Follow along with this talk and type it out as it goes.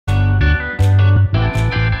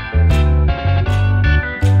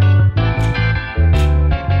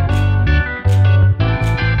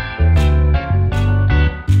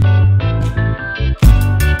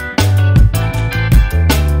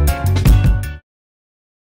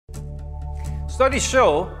Studies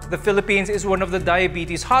show the Philippines is one of the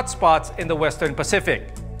diabetes hotspots in the Western Pacific.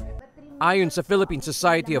 Ayon sa Philippine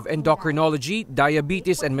Society of Endocrinology,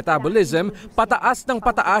 Diabetes and Metabolism, pataas ng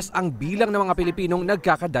pataas ang bilang ng mga Pilipinong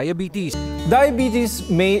nagkaka-diabetes. Diabetes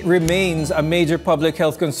remains a major public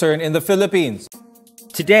health concern in the Philippines.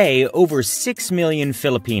 Today, over 6 million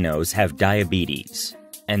Filipinos have diabetes,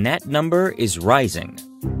 and that number is rising.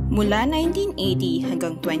 Mula 1980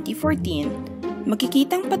 hanggang 2014,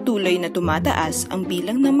 makikitang patuloy na tumataas ang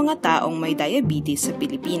bilang ng mga taong may diabetes sa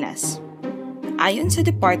Pilipinas. Ayon sa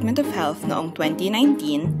Department of Health noong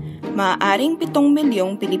 2019, maaaring 7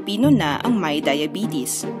 milyong Pilipino na ang may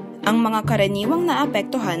diabetes. Ang mga karaniwang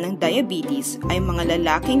naapektuhan ng diabetes ay mga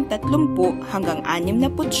lalaking 30 hanggang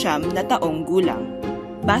 69 na taong gulang.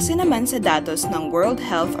 Base naman sa datos ng World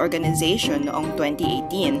Health Organization noong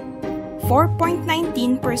 2018,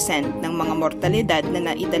 4.19% ng mga mortalidad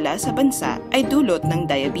na naitala sa bansa ay dulot ng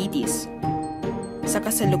diabetes. Sa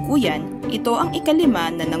kasalukuyan, ito ang ika-5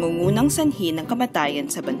 na nangungunang sanhi ng kamatayan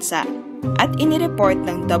sa bansa. At inireport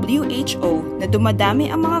ng WHO na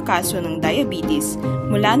dumadami ang mga kaso ng diabetes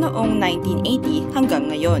mula noong 1980 hanggang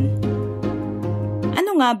ngayon.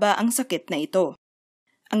 Ano nga ba ang sakit na ito?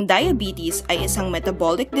 Ang diabetes ay isang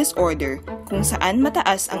metabolic disorder kung saan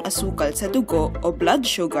mataas ang asukal sa dugo o blood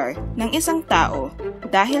sugar ng isang tao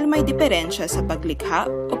dahil may diferensya sa paglikha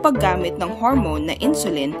o paggamit ng hormone na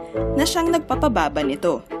insulin na siyang nagpapababa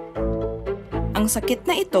nito. Ang sakit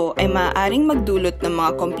na ito ay maaaring magdulot ng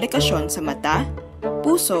mga komplikasyon sa mata,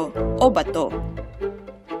 puso o bato.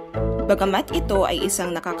 Bagamat ito ay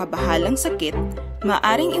isang nakakabahalang sakit,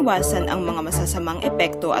 maaaring iwasan ang mga masasamang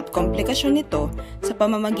epekto at komplikasyon nito sa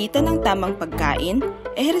pamamagitan ng tamang pagkain,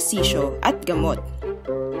 ehersisyo at gamot.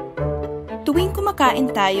 Tuwing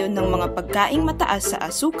kumakain tayo ng mga pagkaing mataas sa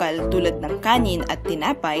asukal tulad ng kanin at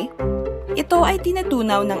tinapay, ito ay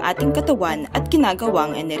tinutunaw ng ating katawan at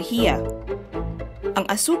ginagawang enerhiya. Ang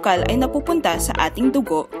asukal ay napupunta sa ating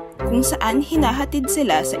dugo kung saan hinahatid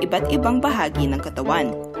sila sa iba't ibang bahagi ng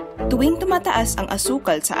katawan. Tuwing tumataas ang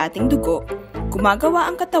asukal sa ating dugo, gumagawa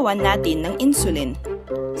ang katawan natin ng insulin.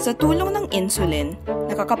 Sa tulong ng insulin,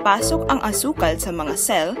 nakakapasok ang asukal sa mga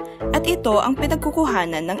cell at ito ang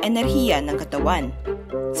pinagkukuhanan ng enerhiya ng katawan.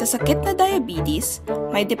 Sa sakit na diabetes,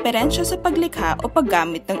 may diferensya sa paglikha o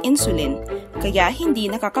paggamit ng insulin, kaya hindi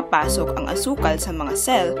nakakapasok ang asukal sa mga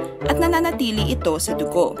cell at nananatili ito sa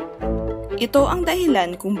dugo. Ito ang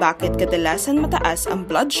dahilan kung bakit kadalasan mataas ang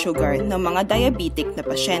blood sugar ng mga diabetic na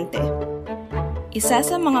pasyente. Isa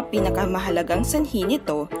sa mga pinakamahalagang sanhi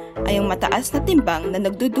nito ay ang mataas na timbang na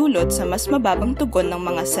nagdudulot sa mas mababang tugon ng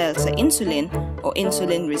mga cell sa insulin o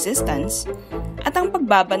insulin resistance at ang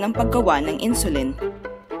pagbaba ng paggawa ng insulin.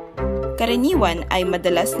 Karaniwan ay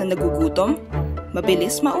madalas na nagugutom,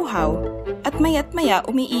 mabilis mauhaw, at maya't-maya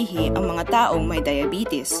umiihi ang mga taong may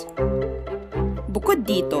diabetes. Bukod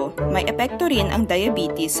dito, may epekto rin ang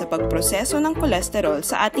diabetes sa pagproseso ng kolesterol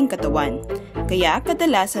sa ating katawan, kaya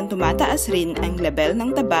kadalasan tumataas rin ang level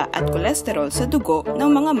ng taba at kolesterol sa dugo ng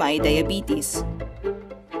mga may diabetes.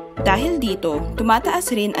 Dahil dito,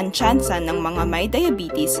 tumataas rin ang tsansa ng mga may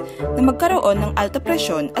diabetes na magkaroon ng alta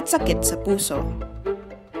presyon at sakit sa puso.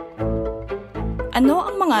 Ano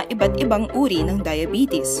ang mga iba't ibang uri ng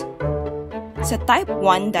diabetes? Sa type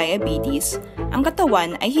 1 diabetes, ang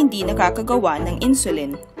katawan ay hindi nakakagawa ng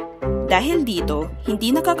insulin. Dahil dito,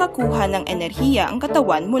 hindi nakakakuha ng enerhiya ang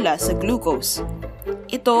katawan mula sa glucose.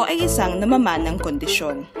 Ito ay isang namamanang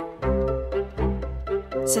kondisyon.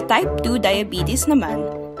 Sa type 2 diabetes naman,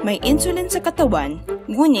 may insulin sa katawan,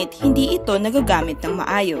 ngunit hindi ito nagagamit ng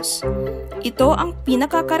maayos. Ito ang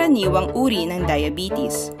pinakakaraniwang uri ng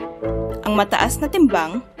diabetes. Ang mataas na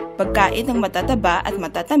timbang, pagkain ng matataba at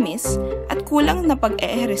matatamis, at kulang na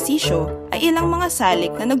pag-eehersisyo ay ilang mga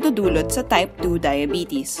salik na nagdudulot sa type 2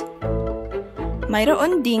 diabetes.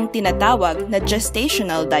 Mayroon ding tinatawag na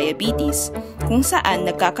gestational diabetes, kung saan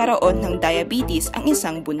nagkakaroon ng diabetes ang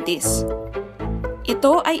isang buntis.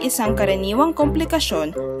 Ito ay isang karaniwang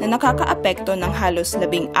komplikasyon na nakakaapekto ng halos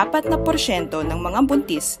 14% ng mga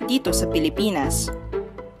buntis dito sa Pilipinas.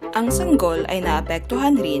 Ang sanggol ay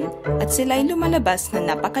naapektuhan rin at sila'y lumalabas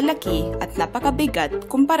na napakalaki at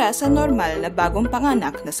napakabigat kumpara sa normal na bagong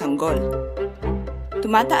panganak na sanggol.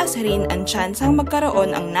 Tumataas rin ang tsansang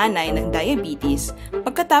magkaroon ang nanay ng diabetes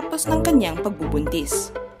pagkatapos ng kanyang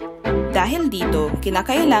pagbubuntis. Dahil dito,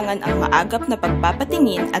 kinakailangan ang maagap na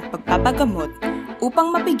pagpapatingin at pagpapagamot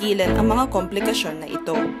upang mapigilan ang mga komplikasyon na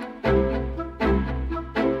ito.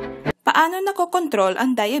 Paano nakokontrol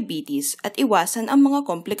ang diabetes at iwasan ang mga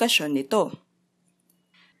komplikasyon nito?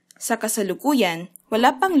 Sa kasalukuyan,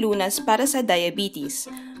 wala pang lunas para sa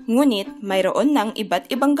diabetes, Ngunit mayroon ng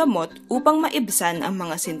iba't ibang gamot upang maibsan ang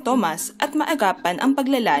mga sintomas at maagapan ang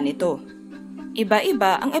paglala nito.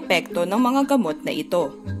 Iba-iba ang epekto ng mga gamot na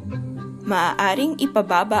ito. Maaaring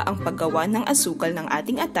ipababa ang paggawa ng asukal ng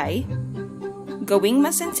ating atay, gawing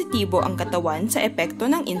mas sensitibo ang katawan sa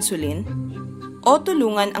epekto ng insulin, o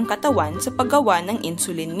tulungan ang katawan sa paggawa ng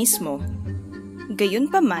insulin mismo.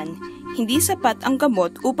 Gayunpaman, hindi sapat ang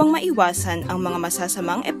gamot upang maiwasan ang mga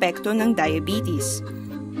masasamang epekto ng diabetes.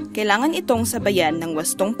 Kailangan itong sabayan ng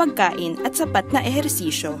wastong pagkain at sapat na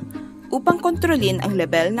ehersisyo upang kontrolin ang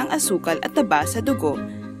level ng asukal at taba sa dugo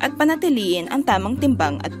at panatiliin ang tamang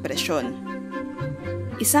timbang at presyon.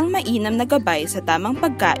 Isang mainam na gabay sa tamang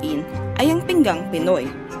pagkain ay ang pinggang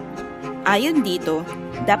Pinoy. Ayon dito,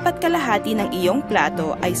 dapat kalahati ng iyong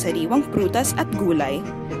plato ay sariwang prutas at gulay.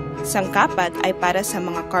 Sangkapat ay para sa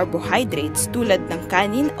mga carbohydrates tulad ng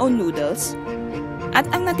kanin o noodles, at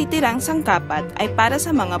ang natitirang sangkapat ay para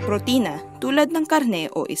sa mga protina tulad ng karne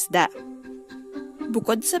o isda.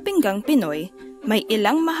 Bukod sa pinggang Pinoy, may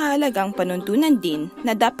ilang mahalagang panuntunan din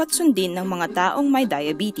na dapat sundin ng mga taong may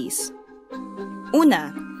diabetes.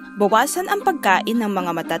 Una, bawasan ang pagkain ng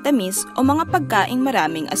mga matatamis o mga pagkaing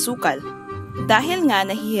maraming asukal. Dahil nga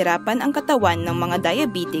nahihirapan ang katawan ng mga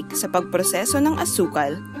diabetic sa pagproseso ng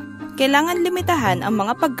asukal, kailangan limitahan ang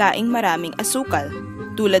mga pagkaing maraming asukal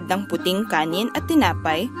tulad ng puting kanin at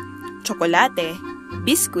tinapay, tsokolate,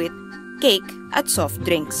 biskwit, cake at soft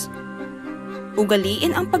drinks.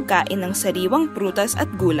 Ugaliin ang pagkain ng sariwang prutas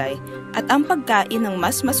at gulay at ang pagkain ng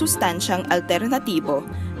mas masustansyang alternatibo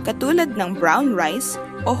katulad ng brown rice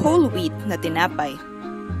o whole wheat na tinapay.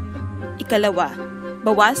 Ikalawa,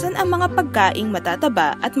 bawasan ang mga pagkaing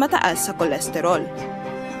matataba at mataas sa kolesterol.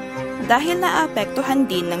 Dahil naapektuhan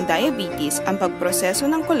din ng diabetes ang pagproseso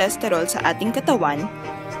ng kolesterol sa ating katawan,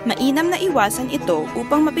 mainam na iwasan ito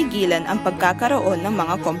upang mapigilan ang pagkakaroon ng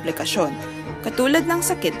mga komplikasyon, katulad ng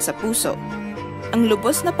sakit sa puso. Ang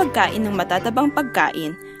lubos na pagkain ng matatabang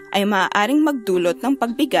pagkain ay maaaring magdulot ng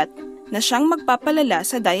pagbigat na siyang magpapalala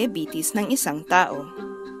sa diabetes ng isang tao.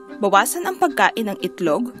 Bawasan ang pagkain ng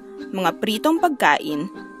itlog, mga pritong pagkain,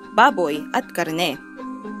 baboy at karne.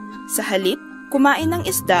 Sa halip, kumain ng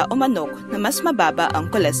isda o manok na mas mababa ang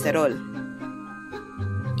kolesterol.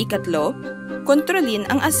 Ikatlo, kontrolin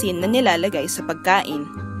ang asin na nilalagay sa pagkain.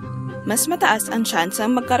 Mas mataas ang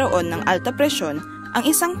tsansang magkaroon ng alta presyon ang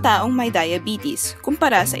isang taong may diabetes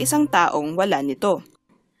kumpara sa isang taong wala nito.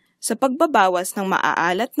 Sa pagbabawas ng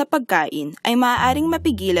maaalat na pagkain ay maaaring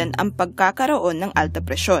mapigilan ang pagkakaroon ng alta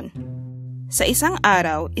presyon. Sa isang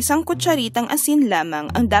araw, isang kutsaritang asin lamang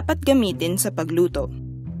ang dapat gamitin sa pagluto.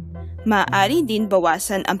 Maaari din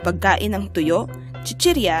bawasan ang pagkain ng tuyo,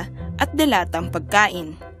 chichirya at delatang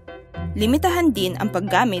pagkain. Limitahan din ang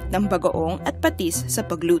paggamit ng bagoong at patis sa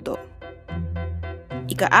pagluto.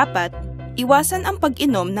 Ika-4, iwasan ang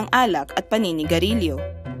pag-inom ng alak at paninigarilyo.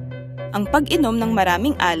 Ang pag-inom ng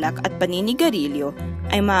maraming alak at paninigarilyo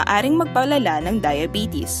ay maaaring magpalala ng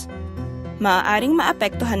diabetes. Maaaring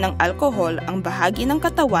maapektuhan ng alkohol ang bahagi ng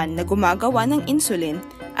katawan na gumagawa ng insulin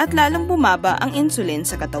at lalong bumaba ang insulin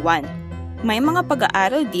sa katawan. May mga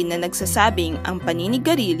pag-aaral din na nagsasabing ang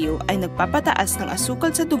paninigarilyo ay nagpapataas ng asukal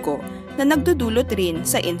sa dugo na nagdudulot rin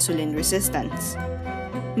sa insulin resistance.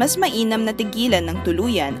 Mas mainam na tigilan ng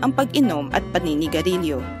tuluyan ang pag-inom at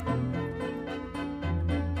paninigarilyo.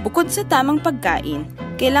 Bukod sa tamang pagkain,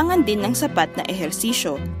 kailangan din ng sapat na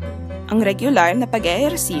ehersisyo. Ang regular na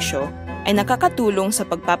pag-ehersisyo ay nakakatulong sa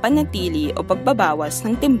pagpapanatili o pagbabawas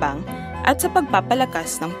ng timbang at sa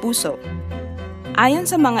pagpapalakas ng puso. Ayon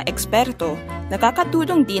sa mga eksperto,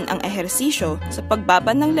 nakakatulong din ang ehersisyo sa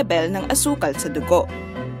pagbaba ng level ng asukal sa dugo.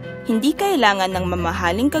 Hindi kailangan ng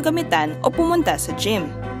mamahaling kagamitan o pumunta sa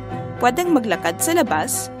gym. Pwedeng maglakad sa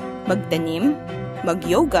labas, magtanim,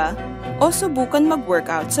 mag-yoga, o subukan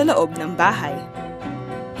mag-workout sa loob ng bahay.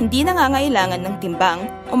 Hindi nangangailangan ng timbang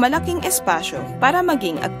o malaking espasyo para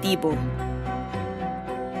maging aktibo.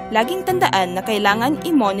 Laging tandaan na kailangan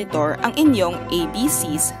i-monitor ang inyong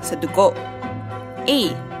ABCs sa dugo.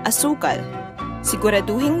 A. Asukal.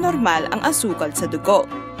 Siguraduhing normal ang asukal sa dugo.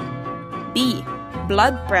 B.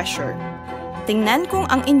 Blood pressure. Tingnan kung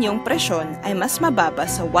ang inyong presyon ay mas mababa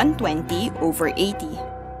sa 120/80.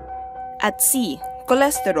 At C.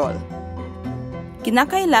 Cholesterol.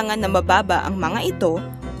 Kinakailangan na mababa ang mga ito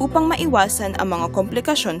upang maiwasan ang mga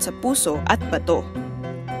komplikasyon sa puso at bato.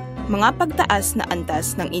 Mga pagtaas na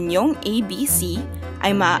antas ng inyong ABC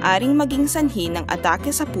ay maaaring maging sanhi ng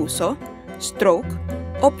atake sa puso, stroke,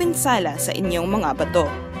 o pinsala sa inyong mga bato.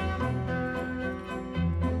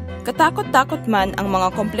 Katakot-takot man ang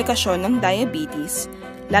mga komplikasyon ng diabetes,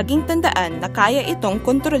 laging tandaan na kaya itong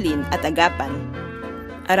kontrolin at agapan.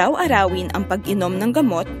 Araw-arawin ang pag-inom ng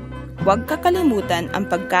gamot, huwag kakalimutan ang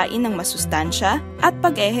pagkain ng masustansya at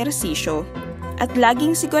pag-ehersisyo, at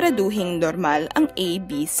laging siguraduhing normal ang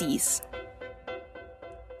ABCs.